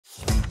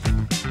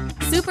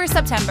Super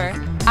September,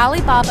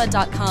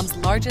 Alibaba.com's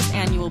largest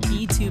annual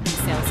B2B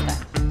sales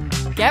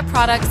event. Get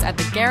products at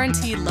the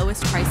guaranteed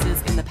lowest prices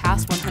in the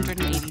past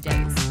 180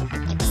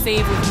 days.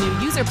 Save with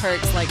new user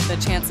perks like the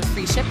chance of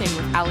free shipping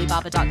with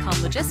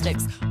Alibaba.com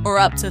logistics or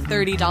up to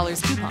 $30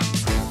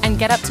 coupons. And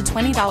get up to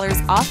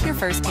 $20 off your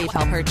first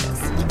PayPal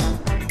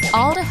purchase.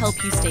 All to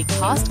help you stay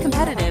cost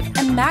competitive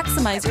and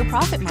maximize your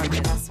profit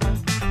margins.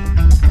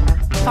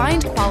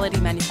 Find quality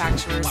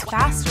manufacturers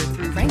faster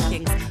through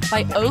rankings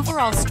by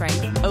overall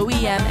strength,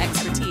 OEM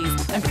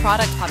expertise, and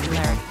product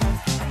popularity.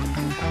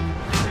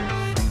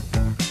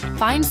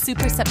 Find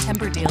Super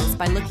September deals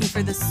by looking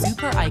for the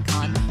Super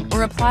icon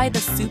or apply the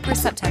Super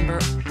September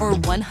or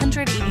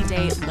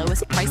 180-day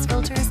lowest price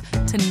filters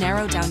to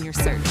narrow down your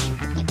search.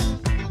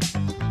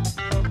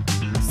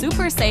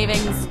 Super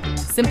savings,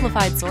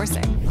 simplified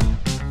sourcing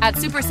at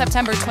Super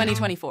September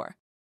 2024.